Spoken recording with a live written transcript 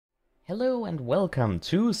Hello and welcome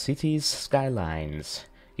to Cities Skylines.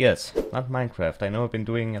 Yes, not Minecraft. I know I've been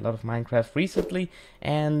doing a lot of Minecraft recently,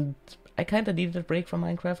 and I kinda needed a break from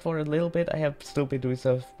Minecraft for a little bit. I have still been doing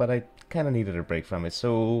stuff, but I kinda needed a break from it,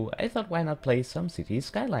 so I thought why not play some Cities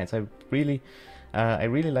Skylines. I really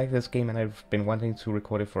like this game and I've been wanting to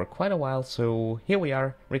record it for quite a while, so here we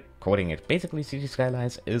are recording it. Basically, Cities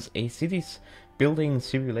Skylines is a cities building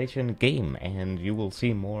simulation game, and you will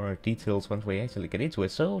see more details once we actually get into it.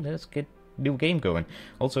 So let's get new game going.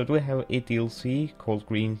 Also, I do have a DLC called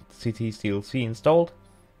Green Cities DLC installed.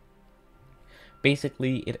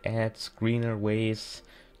 Basically, it adds greener ways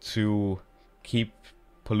to keep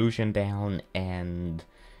pollution down and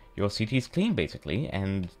your cities clean, basically,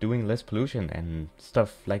 and doing less pollution and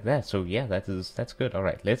stuff like that. So yeah, that's good. All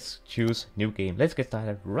right, let's choose new game. Let's get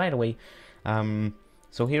started right away.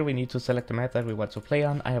 So here we need to select the map that we want to play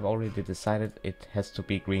on. I have already decided it has to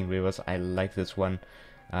be Green Rivers. I like this one,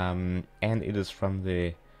 and it is from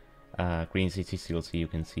the Green Cities DLC. You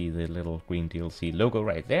can see the little green DLC logo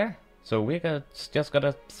right there. So we're just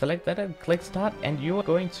gonna select that and click start, and you are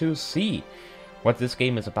going to see what this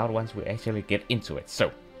game is about once we actually get into it.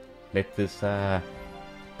 So let this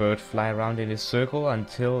bird fly around in a circle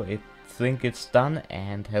until it thinks it's done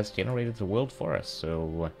and has generated the world for us.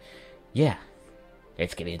 So yeah,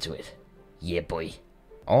 let's get into it. Yeah, boy.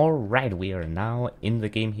 Alright, we are now in the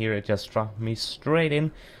game here. It just dropped me straight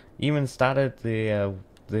in. Even started the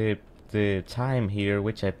time here,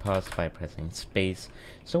 which I paused by pressing space,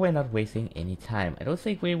 so we're not wasting any time. I don't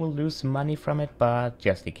think we will lose money from it, but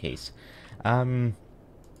just in case.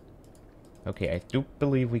 Okay, I do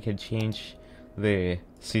believe we can change the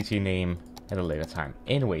city name at a later time.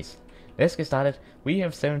 Anyways, let's get started. We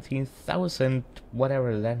have 17,000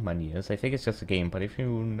 whatever that money is. I think it's just a game, but if you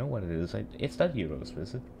know what it is, it's not euros,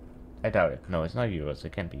 is it? I doubt it. No, it's not euros.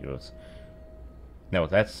 It can't be euros. No,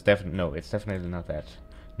 it's definitely not that.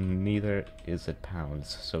 Neither is it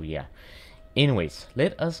pounds. So yeah. Anyways,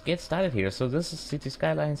 let us get started here. So this is City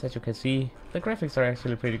Skylines. As you can see, the graphics are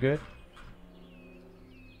actually pretty good.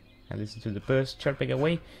 And listen to the birds chirping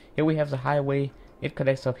away. Here we have the highway. It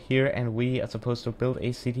connects up here, and we are supposed to build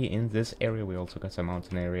a city in this area. We also got some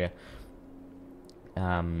mountain area.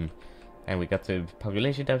 And we got the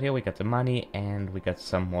population down here, we got the money, and we got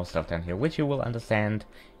some more stuff down here, which you will understand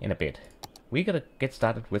in a bit. We gotta get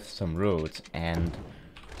started with some roads, and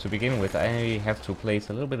to begin with, I have to place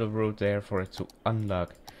a little bit of road there for it to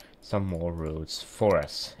unlock some more roads for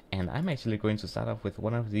us. And I'm actually going to start off with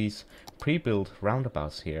one of these pre-built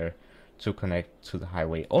roundabouts here to connect to the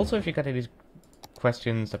highway. Also, if you got any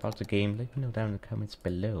questions about the game, let me know down in the comments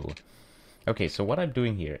below. Okay, so what I'm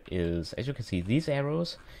doing here is, as you can see, these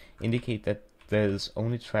arrows indicate that there's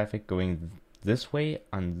only traffic going this way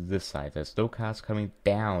on this side. There's no cars coming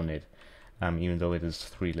down it, even though it is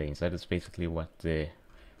 3 lanes. That is basically what the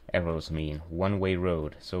arrows mean, one-way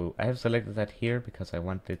road. So I have selected that here because I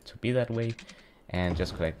want it to be that way, and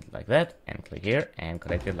just connect it like that, and click here and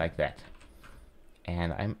connect it like that.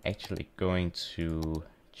 And I'm actually going to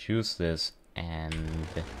choose this and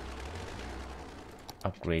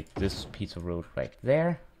upgrade this piece of road right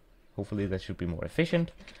there. Hopefully that should be more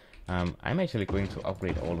efficient. I'm actually going to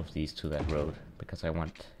upgrade all of these to that road because I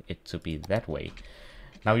want it to be that way.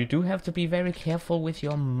 Now you do have to be very careful with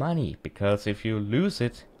your money, because if you lose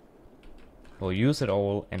it or use it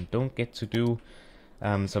all and don't get to do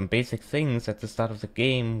some basic things at the start of the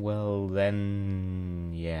game, well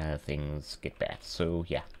then yeah, things get bad. So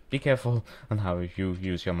yeah, be careful on how you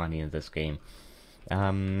use your money in this game.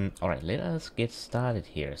 Alright, let us get started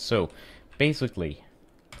here. So basically,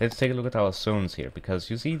 let's take a look at our zones here, because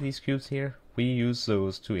you see these cubes here? We use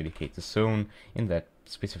those to indicate the zone in that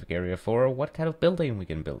specific area for what kind of building we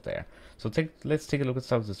can build there. So let's take a look at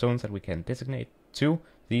some of the zones that we can designate to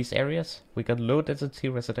these areas. We got low density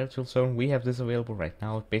residential zone. We have this available right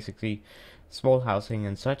now, basically small housing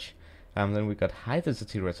and such. Then we got high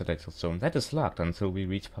density residential zone. That is locked until we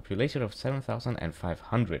reach population of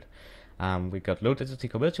 7,500. We got low density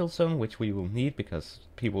commercial zone, which we will need because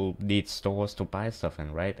people need stores to buy stuff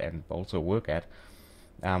in, right, and also work at.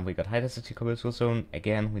 We got high density commercial zone.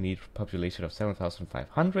 Again, we need population of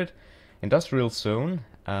 7,500. Industrial zone.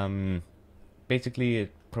 Basically,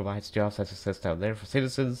 it provides jobs, as it says down there, for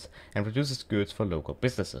citizens and produces goods for local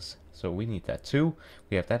businesses. So we need that too.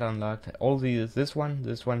 We have that unlocked. All these, this one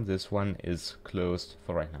is closed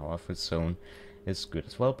for right now. Our first zone is good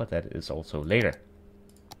as well, but that is also later,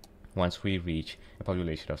 once we reach a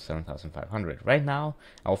population of 7,500. Right now,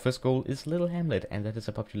 our first goal is Little Hamlet, and that is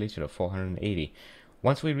a population of 480.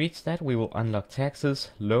 Once we reach that, we will unlock taxes,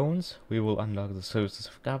 loans, we will unlock the services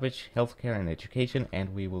of garbage, healthcare and education,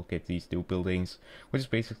 and we will get these new buildings, which is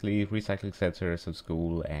basically recycling centers, a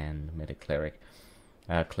school, and medic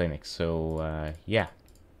clinics. So yeah,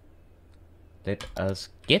 let us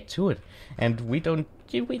get to it. And we don't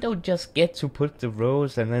just get to put the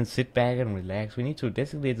roads and then sit back and relax. We need to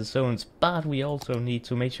designate the zones, but we also need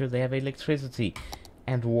to make sure they have electricity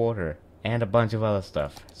and water and a bunch of other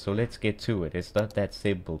stuff. So let's get to it. It's not that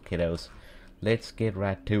simple, kiddos. Let's get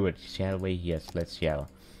right to it, shall we? Yes, let's shall.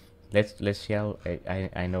 Let's shall.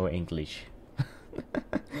 I know English.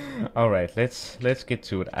 All right, let's get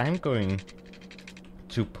to it. I'm going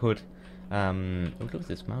to put oh, look at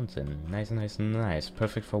this mountain. Nice.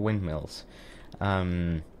 Perfect for windmills.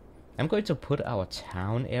 I'm going to put our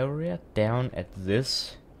town area down at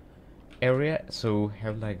this area, so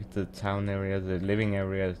have like the town area, the living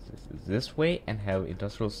area this way, and have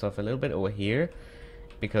industrial stuff a little bit over here,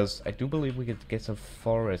 because I do believe we could get some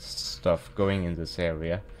forest stuff going in this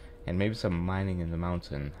area, and maybe some mining in the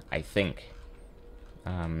mountain, I think.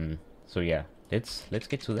 So yeah, let's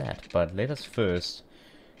get to that, but let us first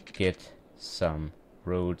get some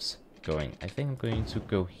roads going. I think I'm going to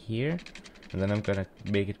go here, and then I'm gonna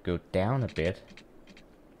make it go down a bit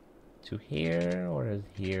to here or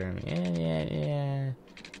here. Yeah.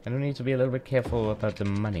 I don't need to be a little bit careful about the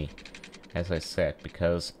money, as I said,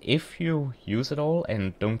 because if you use it all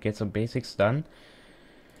and don't get some basics done,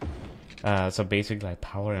 some basic like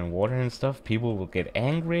power and water and stuff, people will get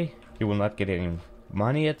angry. You will not get any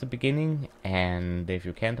money at the beginning, and if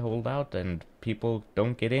you can't hold out and people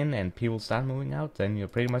don't get in and people start moving out, then you're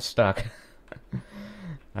pretty much stuck.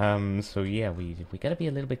 So yeah, we gotta be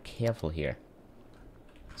a little bit careful here.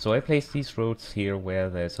 So I placed these roads here where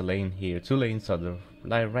there's a lane here, 2 lanes on the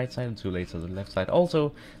right side and 2 lanes on the left side.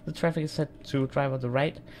 Also, the traffic is set to drive on the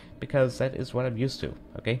right, because that is what I'm used to,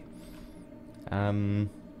 okay?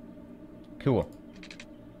 Cool.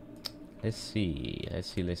 Let's see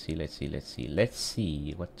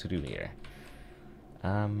what to do here.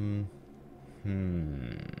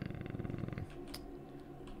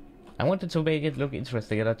 I wanted to make it look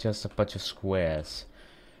interesting and not just a bunch of squares.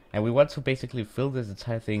 And we want to basically fill this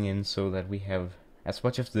entire thing in so that we have as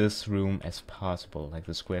much of this room as possible, like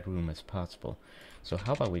the squared room as possible. So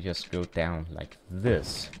how about we just go down like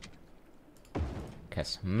this?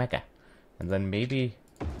 Casmega. And then maybe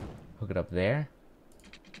hook it up there.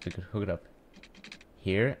 We could hook it up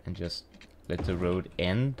here and just let the road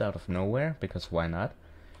end out of nowhere, because why not?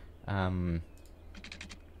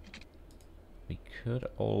 We could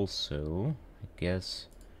also, I guess,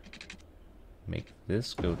 make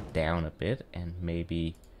this go down a bit and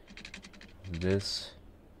maybe this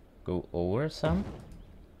go over some,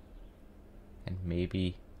 and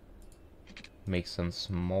maybe make some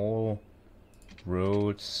small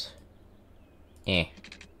roads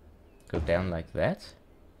go down like that.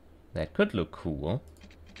 That could look cool.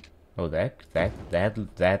 Oh, that,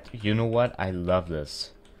 you know what? I love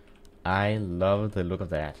this. I love the look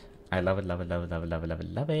of that. I love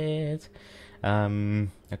it.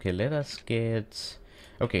 Okay, let us get...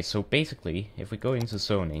 Okay, so basically, if we go into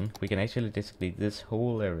zoning, we can actually designate this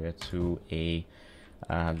whole area to a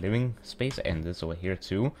living space, and this over here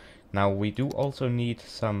too. Now, we do also need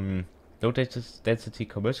some low density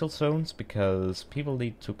commercial zones, because people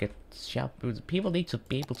need to get shop. People need to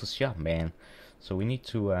be able to shop, man. So we need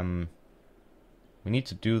to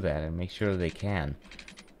do that and make sure they can.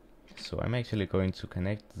 So I'm actually going to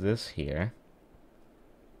connect this here.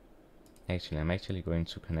 Actually, I'm actually going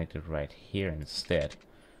to connect it right here instead.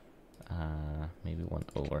 Maybe one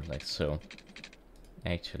over, like so.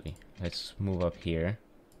 Actually, let's move up here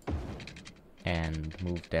and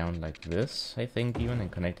move down like this, I think, even, and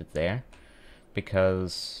connect it there.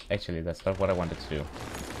 Because, actually, that's not what I wanted to do.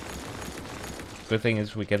 Good thing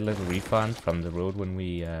is we get a little refund from the road when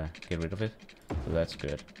we get rid of it. So that's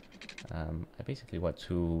good. I basically want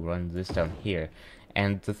to run this down here.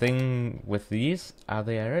 And the thing with these,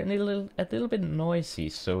 they are a little bit noisy,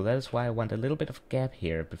 so that is why I want a little bit of gap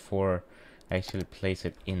here before I actually place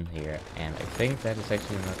it in here. And I think that is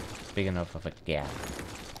actually not big enough of a gap.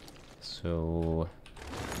 So,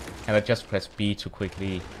 and I just press B to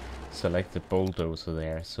quickly select the bulldozer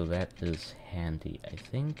there, so that is handy, I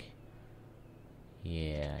think.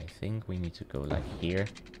 Yeah, I think we need to go like here.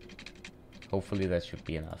 Hopefully that should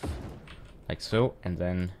be enough. Like so, and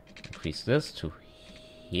then increase this to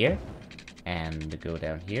here, and go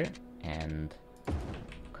down here, and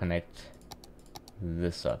connect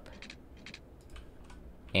this up.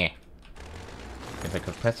 If I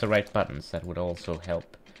could press the right buttons, that would also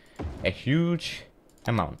help a huge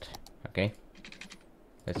amount. Okay,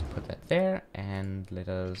 let's put that there, and let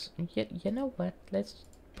us, you know what, let's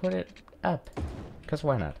put it up, because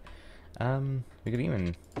why not? We could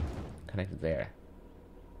even connect it there,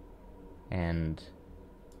 and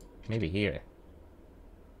maybe here.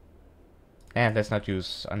 And let's not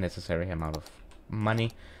use unnecessary amount of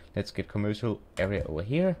money. Let's get commercial area over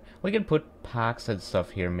here. We can put parks and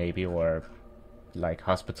stuff here maybe, or like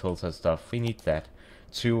hospitals and stuff. We need that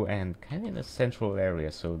too, and kind of in a central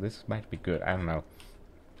area, so this might be good. I don't know.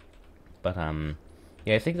 But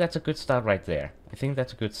yeah, I think that's a good start right there. I think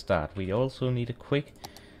that's a good start. We also need a quick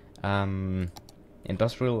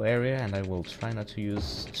industrial area, and I will try not to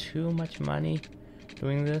use too much money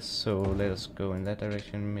doing this, so let us go in that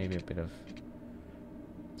direction. Maybe a bit of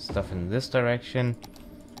stuff in this direction.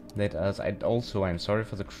 Let us, I'm sorry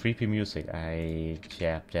for the creepy music. I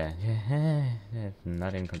jabbed that.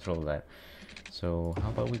 Not in control of that. So how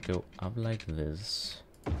about we go up like this,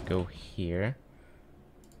 go here,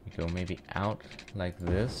 we go maybe out like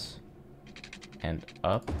this, and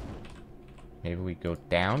up. Maybe we go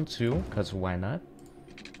down too, cause why not?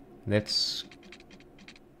 Let's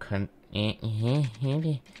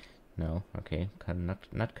no, okay,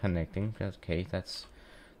 not connecting. Okay, that's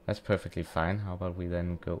perfectly fine. How about we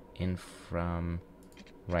then go in from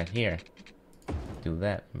right here? Do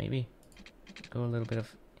that. Maybe go a little bit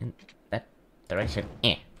of in that direction.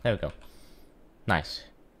 There we go. Nice.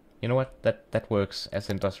 You know what? That works as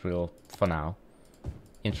industrial for now.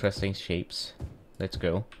 Interesting shapes. Let's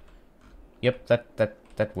go. Yep,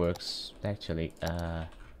 that works. Actually, I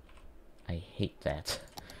hate that.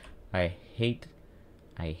 I hate.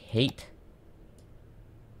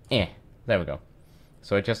 There we go.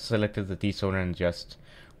 So I just selected the dezoner and just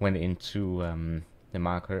went into the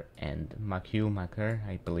marker and marker,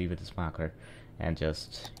 I believe it is marker, and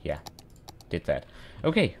just, yeah, did that.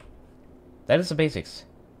 Okay, that is the basics.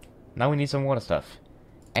 Now we need some water stuff.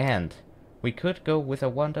 And we could go with a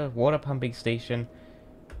water pumping station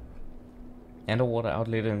and a water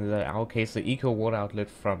outlet, in our case the eco water outlet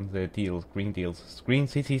from the Green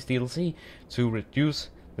Cities DLC, to reduce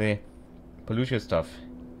the pollution stuff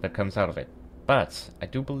that comes out of it. But I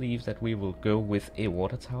do believe that we will go with a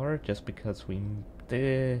water tower, just because we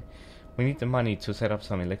need the money to set up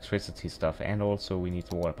some electricity stuff, and also we need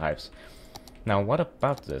the water pipes. Now what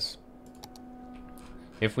about this?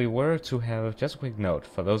 If we were to have, just a quick note,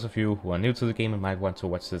 for those of you who are new to the game and might want to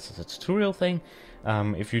watch this as a tutorial thing,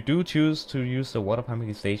 if you do choose to use the water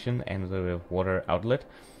pumping station and the water outlet,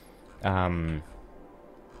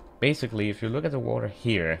 basically if you look at the water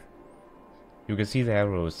here, you can see the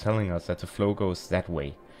arrows telling us that the flow goes that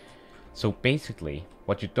way. So basically,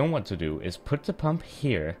 what you don't want to do is put the pump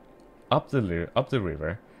here, up the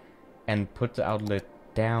river, and put the outlet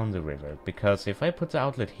down the river. Because if I put the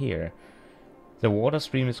outlet here, the water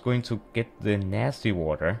stream is going to get the nasty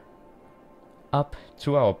water up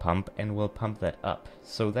to our pump and will pump that up.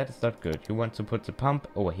 So that is not good. You want to put the pump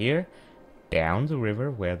over here, down the river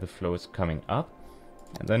where the flow is coming up,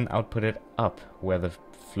 and then output it up where the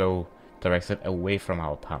flow directs it away from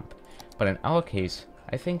our pump. But in our case,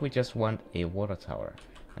 I think we just want a water tower,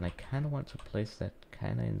 and I kind of want to place that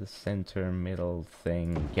kind of in the center middle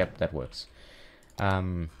thing. Yep, that works.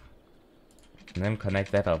 And then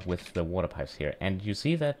connect that up with the water pipes here. And you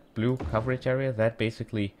see that blue coverage area? That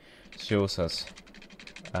basically shows us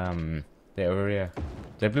the area.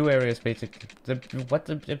 The blue area is basically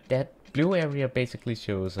that blue area basically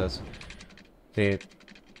shows us the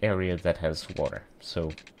area that has water.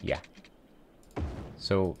 So yeah.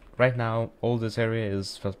 So right now all this area is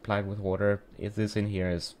supplied with water. If this in here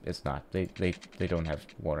is not. They don't have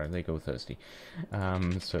water. They go thirsty.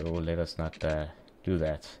 So let us not do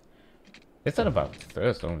that. It's not about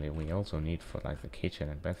thirst only. We also need for like the kitchen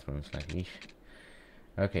and bathrooms, like yeesh.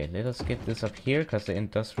 Okay, let us get this up here, because the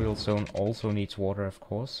industrial zone also needs water, of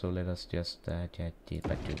course. So let us just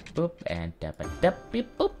boop and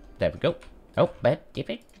boop. There we go. Oh, but dip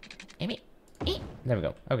it. There we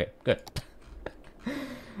go. Okay, good.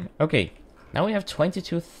 Okay, now we have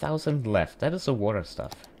 22,000 left. That is the water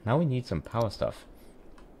stuff. Now we need some power stuff.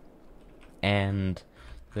 And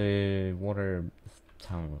the water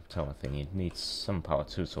tower thing, it needs some power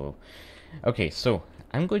too. So okay, so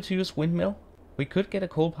I'm going to use windmill. We could get a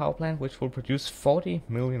coal power plant which will produce 40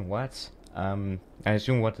 million watts. I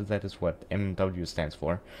assume that is what MW stands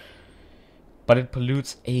for, but it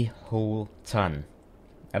pollutes a whole ton.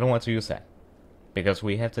 I don't want to use that because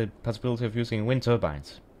we have the possibility of using wind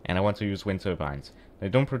turbines, and I want to use wind turbines. They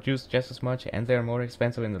don't produce just as much, and they're more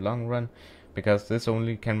expensive in the long run, because this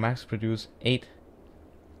only can max produce 8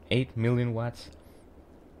 million watts.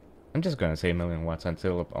 I'm just gonna say million watts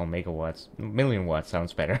until, or megawatts. Million watts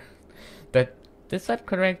sounds better. Is that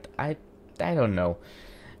correct? I don't know.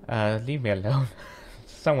 Leave me alone.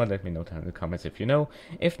 Someone let me know down in the comments if you know.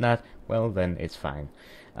 If not, well then it's fine.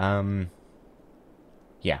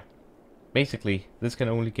 Yeah. Basically, this can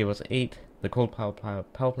only give us 8. The coal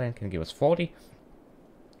power plant can give us 40.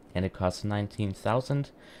 And it costs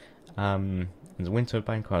 19,000. And the wind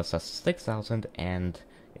turbine costs us 6,000 and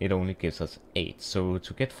it only gives us 8. So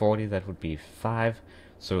to get 40 that would be 5.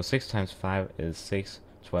 So 6 times 5 is 6,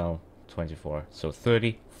 12, 24. So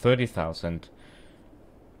 30,000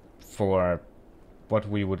 for what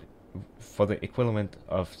we would, for the equivalent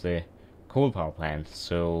of the coal power plant.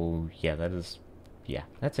 So yeah, that's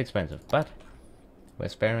expensive, but we're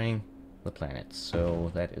sparing the planet, so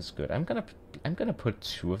that is good. I'm gonna put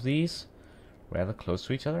 2 of these rather close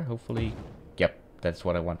to each other. Hopefully, yep, that's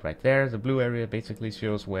what I want right there. The blue area basically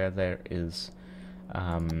shows where there is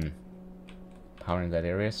power in that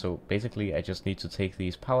area. So basically, I just need to take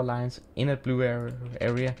these power lines in a blue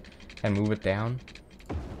area and move it down,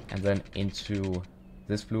 and then into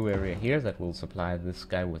this blue area here that will supply this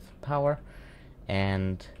guy with power.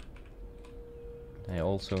 And I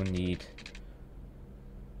also need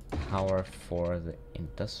power for the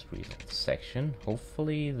industrial section.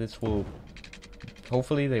 Hopefully they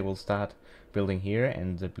will start building here,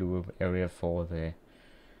 and the blue area for the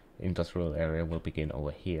industrial area will begin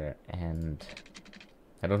over here. And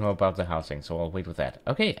I don't know about the housing, so I'll wait with that.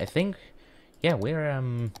 Okay, I think, yeah,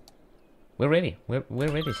 we're ready. We're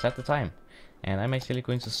ready. Set the time, and I'm actually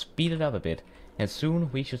going to speed it up a bit, and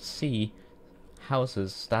soon we should see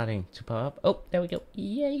houses starting to pop up. Oh, there we go.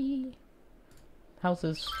 Yay!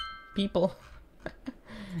 Houses, people.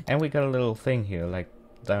 And we got a little thing here, like,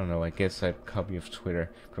 I don't know, I guess a copy of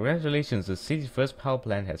Twitter. Congratulations, the city's first power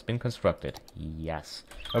plant has been constructed. Yes.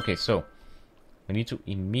 Okay, so we need to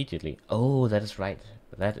immediately. Oh, that is right.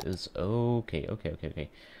 That is okay.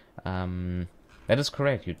 That is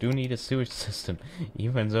correct. You do need a sewage system,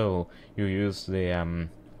 even though you use the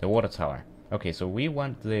water tower. Okay, so we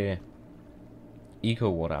want the eco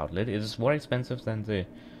water outlet. It is more expensive than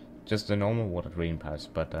just the normal water drain pipes,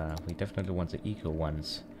 but we definitely want the eco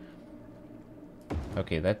ones.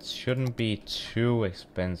 Okay, that shouldn't be too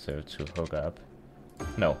expensive to hook up.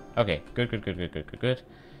 No. Okay, good.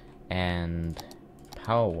 And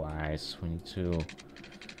power-wise, we need to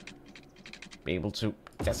be able to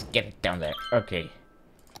just get it down there. Okay.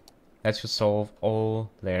 That should solve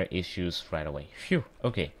all their issues right away. Phew.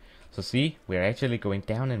 Okay. So see, we're actually going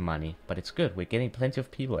down in money, but it's good. We're getting plenty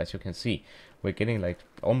of people, as you can see. We're getting like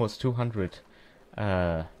almost 200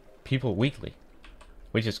 people weekly,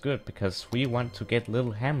 which is good because we want to get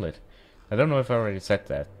Little Hamlet. I don't know if I already said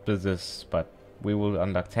that, but we will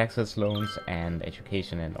unlock taxes, loans, and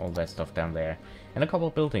education and all that stuff down there. And a couple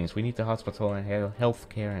of buildings. We need the hospital and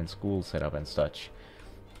healthcare and school set up and such.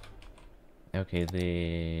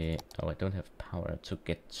 Okay, oh, I don't have power to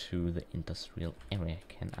get to the industrial area.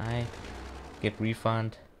 Can I get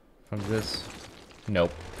refund from this?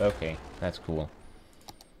 Nope. Okay, that's cool.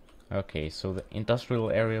 Okay, so the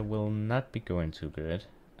industrial area will not be going too good.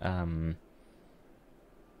 Oh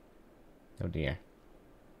dear.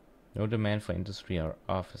 No demand for industry or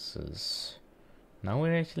offices. Now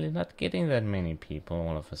we're actually not getting that many people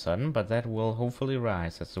all of a sudden, but that will hopefully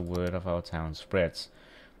rise as the word of our town spreads.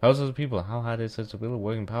 Thousands of people, how hard is it to build a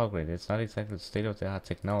working power grid? It's not exactly the state-of-the-art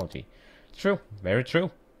technology. True, very true.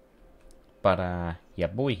 But yeah,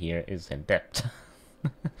 boy here is in debt.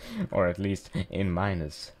 Or at least in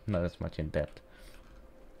minus, not as much in debt.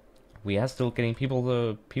 We are still getting people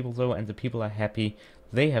though, and the people are happy.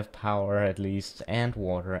 They have power at least, and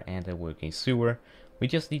water, and a working sewer. We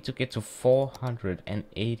just need to get to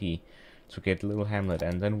 480 to get Little Hamlet,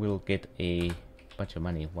 and then we'll get a bunch of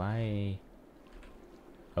money. Why?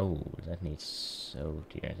 Oh, that needs... oh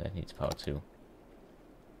dear, that needs power too.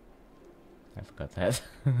 I forgot that.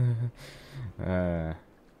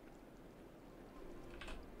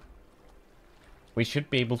 We should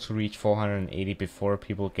be able to reach 480 before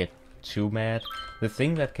people get too mad. The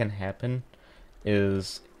thing that can happen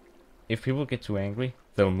is if people get too angry,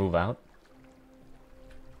 they'll move out.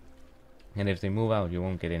 And if they move out, you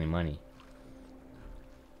won't get any money.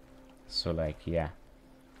 So like, yeah.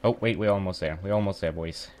 Oh, wait, we're almost there. We're almost there,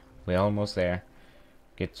 boys. We're almost there.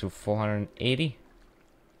 Get to 480.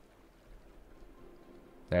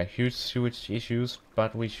 There are huge sewage issues,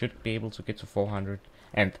 but we should be able to get to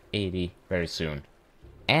 480 very soon.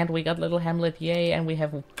 And we got Little Hamlet, yay! And we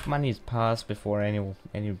have money's pass before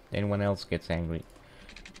anyone else gets angry.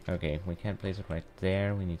 Okay, we can't place it right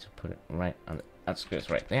there. We need to put it right on the outskirts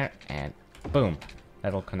right there, and boom!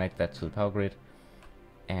 That'll connect that to the power grid.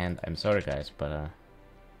 And I'm sorry, guys, but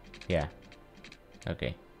yeah.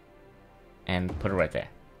 Okay. and put it right there.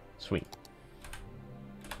 Sweet.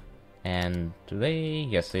 And do they?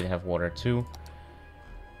 Yes, they have water too.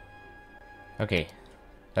 Okay,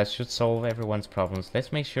 that should solve everyone's problems.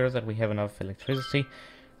 Let's make sure that we have enough electricity.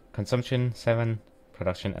 Consumption 7,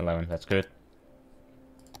 production 11. That's good.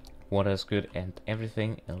 Water is good, and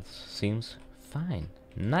everything else seems fine.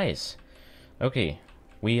 Nice. Okay,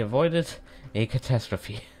 we avoided a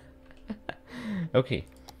catastrophe. Okay,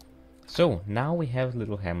 so now we have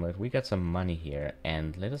Little Hamlet. We got some money here,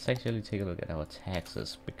 and let us actually take a look at our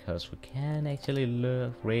taxes, because we can actually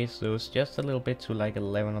raise those just a little bit to like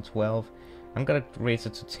 11 or 12. I'm gonna raise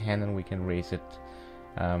it to 10, and we can raise it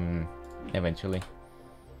eventually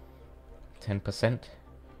 10%.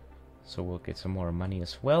 So we'll get some more money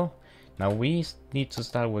as well. Now we need to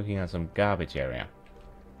start working on some garbage area,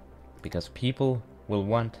 because people will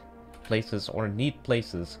want places or need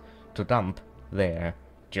places to dump their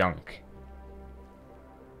junk.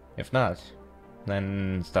 If not,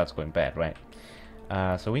 then it starts going bad, right?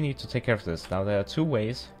 So we need to take care of this. Now there are two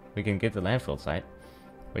ways we can get the landfill site,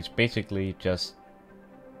 which basically just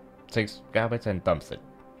takes garbage and dumps it.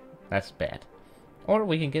 That's bad. Or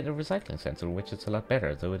we can get a recycling center, which is a lot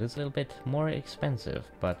better, though it is a little bit more expensive,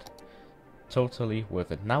 but totally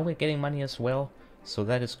worth it. Now we're getting money as well, so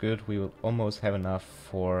that is good. We will almost have enough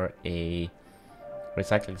for a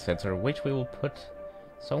recycling center, which we will put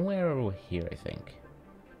somewhere over here, I think.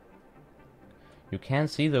 You can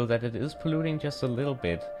see though that it is polluting just a little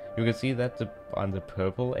bit. You can see that on the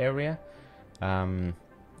purple area,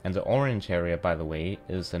 and the orange area, by the way,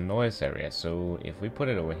 is the noise area. So if we put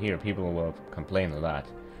it over here, people will complain a lot.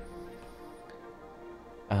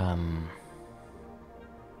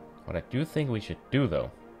 What I do think we should do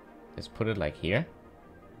though is put it like here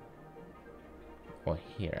or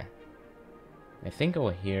here. I think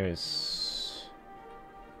over here is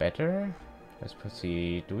better. Let's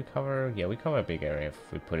see, do we cover? Yeah, we cover a big area if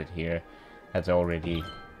we put it here. That's already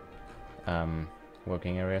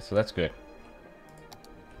working area, so that's good.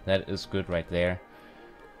 That is good right there.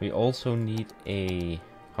 We also need a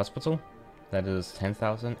hospital. That is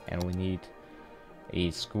 10,000, and we need a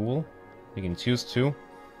school. We can choose two.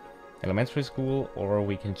 Elementary school, or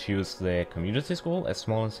we can choose the community school. A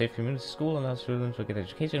small and safe community school allows children to get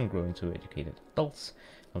education and grow into educated adults.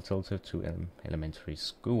 Alternative to elementary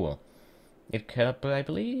school. But I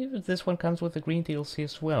believe this one comes with a green DLC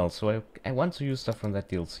as well, so I want to use stuff from that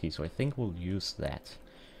DLC, so I think we'll use that.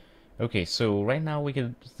 Okay, so right now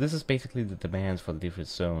this is basically the demands for the different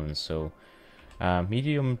zones. So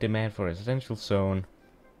medium demand for residential zone,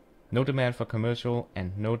 no demand for commercial,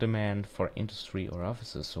 and no demand for industry or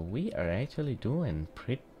offices. So we are actually doing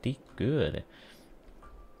pretty good.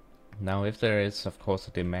 Now if there is of course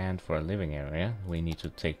a demand for a living area, we need to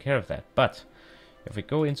take care of that. But if we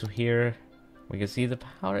go into here, we can see the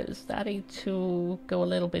power is starting to go a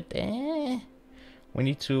little bit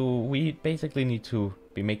we basically need to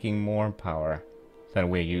be making more power than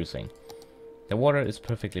we're using. The water is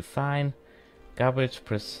perfectly fine. Garbage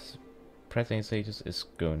pressing stages is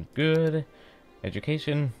going good.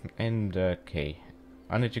 Education and okay.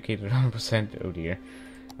 Uneducated 100%, oh dear.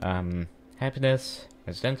 Happiness,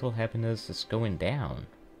 residential happiness is going down.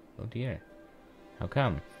 Oh dear. How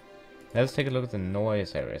come? Let's take a look at the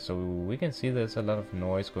noise area. So we can see there's a lot of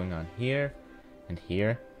noise going on here and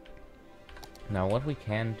here. Now what we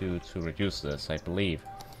can do to reduce this, I believe,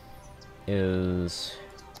 is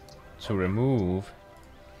to remove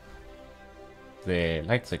the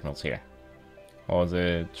light signals here. Or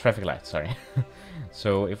the traffic lights, sorry.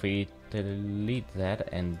 So if we delete that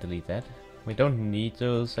and delete that, we don't need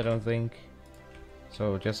those, I don't think.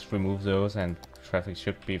 So just remove those and traffic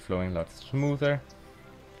should be flowing a lot smoother.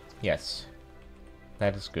 Yes,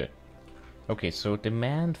 that is good. Okay, so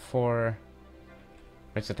demand for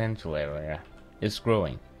residential area is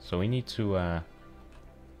growing, so we need to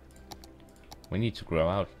grow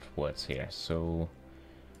outwards here. So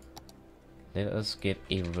let us get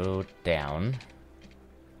a road down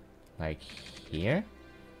like here,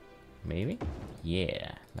 maybe.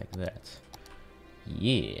 Yeah, like that.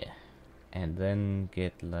 Yeah, and then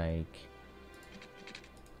get like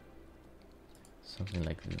something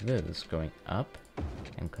like this going up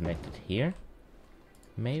and connected here,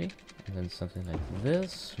 maybe, and then something like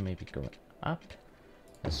this, maybe going up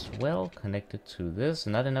as well, connected to this.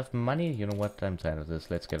 Not enough money, you know what, I'm tired of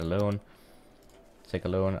this. Let's get a loan. Take a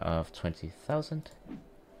loan of 20,000.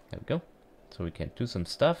 There we go. So we can do some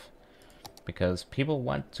stuff, because people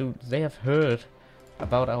want to, they have heard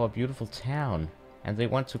about our beautiful town and they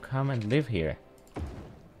want to come and live here.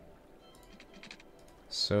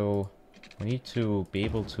 So we need to be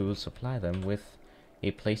able to supply them with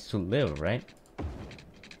a place to live, right?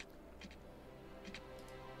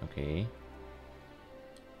 Okay.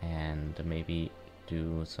 And maybe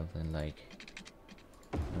do something like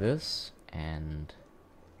this, and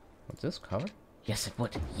would this cover? Yes, it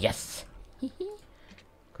would. Yes.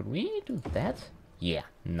 Could we do that? Yeah,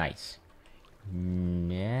 nice.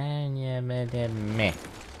 Meh.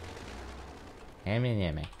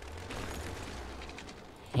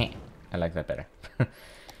 I like that better.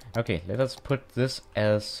 Okay, let us put this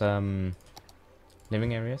as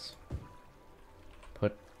living areas.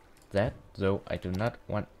 Put that, though I do not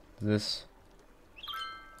want this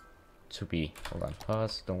to be. Hold on,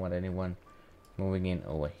 pause. Don't want anyone moving in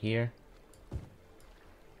over here.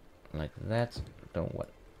 Like that. Don't want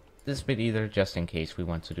this bit either, just in case we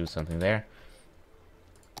want to do something there.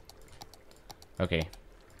 Okay.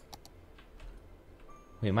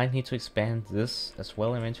 We might need to expand this as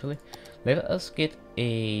well eventually. Let us get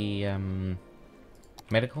a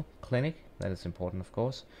medical clinic. That is important, of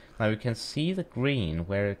course. Now you can see the green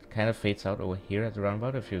where it kind of fades out over here at the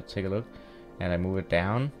roundabout. If you take a look and I move it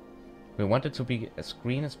down, we want it to be as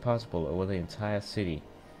green as possible over the entire city.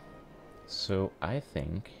 So I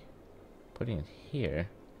think putting it here.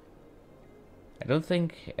 I don't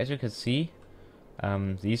think, as you can see,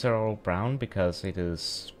 these are all brown because it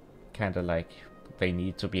is kind of like they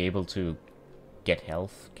need to be able to get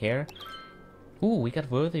health care. Ooh, we got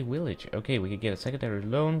Worthy Village. Okay, we can get a secondary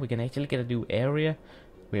loan. We can actually get a new area.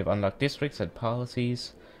 We have unlocked districts and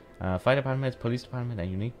policies, fire departments, police department, and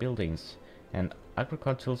unique buildings. And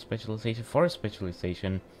agricultural specialization, forest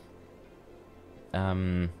specialization.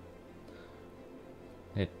 Let's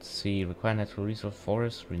see, require natural resource,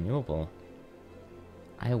 forest, renewable.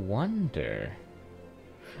 I wonder.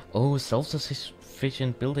 Oh,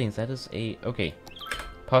 self-sufficient buildings. That is a... Okay.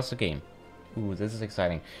 Pause the game. Ooh, this is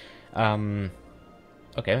exciting.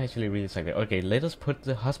 Okay, I'm actually really excited. Okay, let us put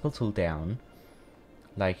the hospital down.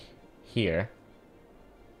 Like, here.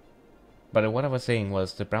 But what I was saying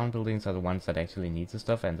was the brown buildings are the ones that actually need the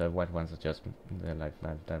stuff, and the white ones are just... They're like,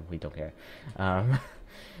 that we don't care.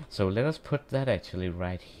 So let us put that actually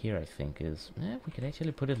right here, I think is... we could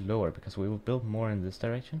actually put it lower, because we will build more in this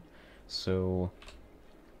direction. So...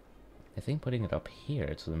 I think putting it up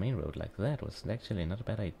here to the main road like that was actually not a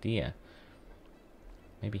bad idea.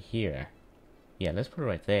 Maybe here. Yeah, let's put it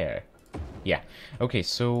right there. Yeah. Okay,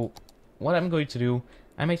 so what I'm going to do,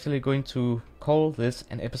 I'm actually going to call this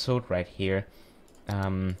an episode right here.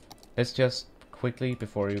 Let's just quickly,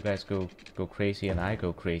 before you guys go crazy and I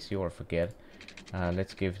go crazy or forget,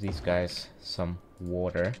 let's give these guys some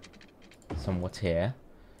water. Some water.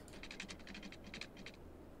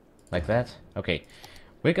 Like that. Okay.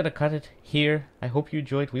 We're gonna cut it here. I hope you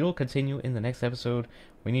enjoyed. We will continue in the next episode.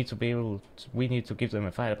 We need to be able to, we need to give them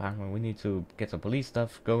a fire department. We need to get some police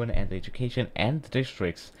stuff going, and the education and the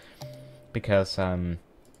districts, because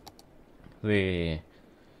the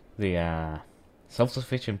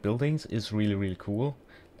self-sufficient buildings is really cool.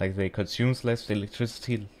 Like, they consumes less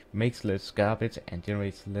electricity, makes less garbage, and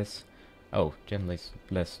generates less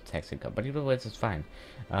tax income. But either way, it's fine.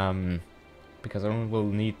 Because everyone will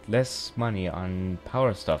need less money on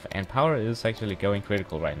power stuff, and power is actually going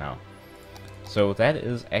critical right now. So that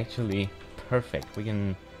is actually perfect. We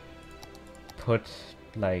can put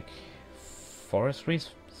like forestry,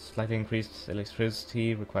 slightly increased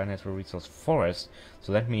electricity, require natural resource forest.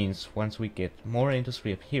 So that means once we get more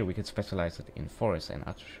industry up here, we can specialize it in forest and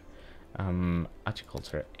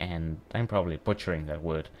agriculture, and I'm probably butchering that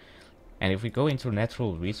word. And if we go into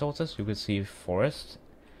natural resources, you will see forest,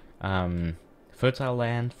 fertile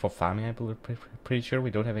land for farming. I'm pretty sure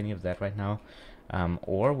we don't have any of that right now.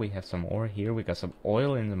 Ore, we have some ore here. We got some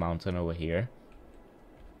oil in the mountain over here.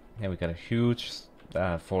 And we got a huge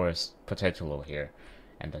forest potential over here,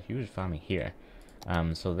 and a huge farming here.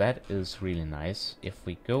 So that is really nice. If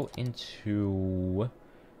we go into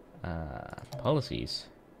policies,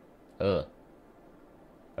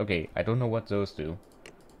 okay, I don't know what those do,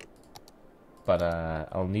 but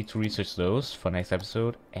I'll need to research those for next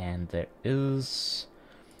episode. And there is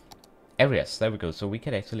areas. There we go. So we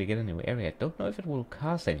can actually get a new area. I don't know if it will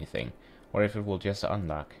cost anything or if it will just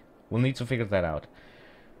unlock. We'll need to figure that out.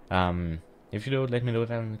 If you know, let me know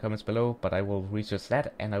down in the comments below. But I will research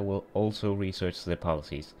that, and I will also research the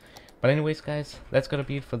policies. But anyways, guys, that's gonna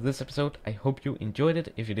be it for this episode. I hope you enjoyed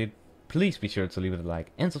it. If you did, please be sure to leave it a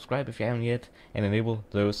like and subscribe if you haven't yet, and enable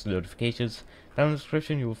those notifications. Down in the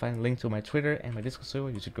description you will find a link to my Twitter and my Discord server.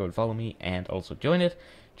 You should go and follow me and also join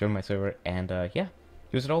my server. And yeah,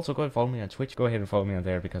 you should also go and follow me on Twitch. Go ahead and follow me on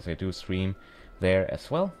there, because I do stream there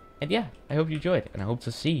as well. And yeah, I hope you enjoyed, and I hope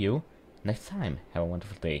to see you next time. Have a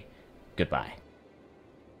wonderful day. Goodbye.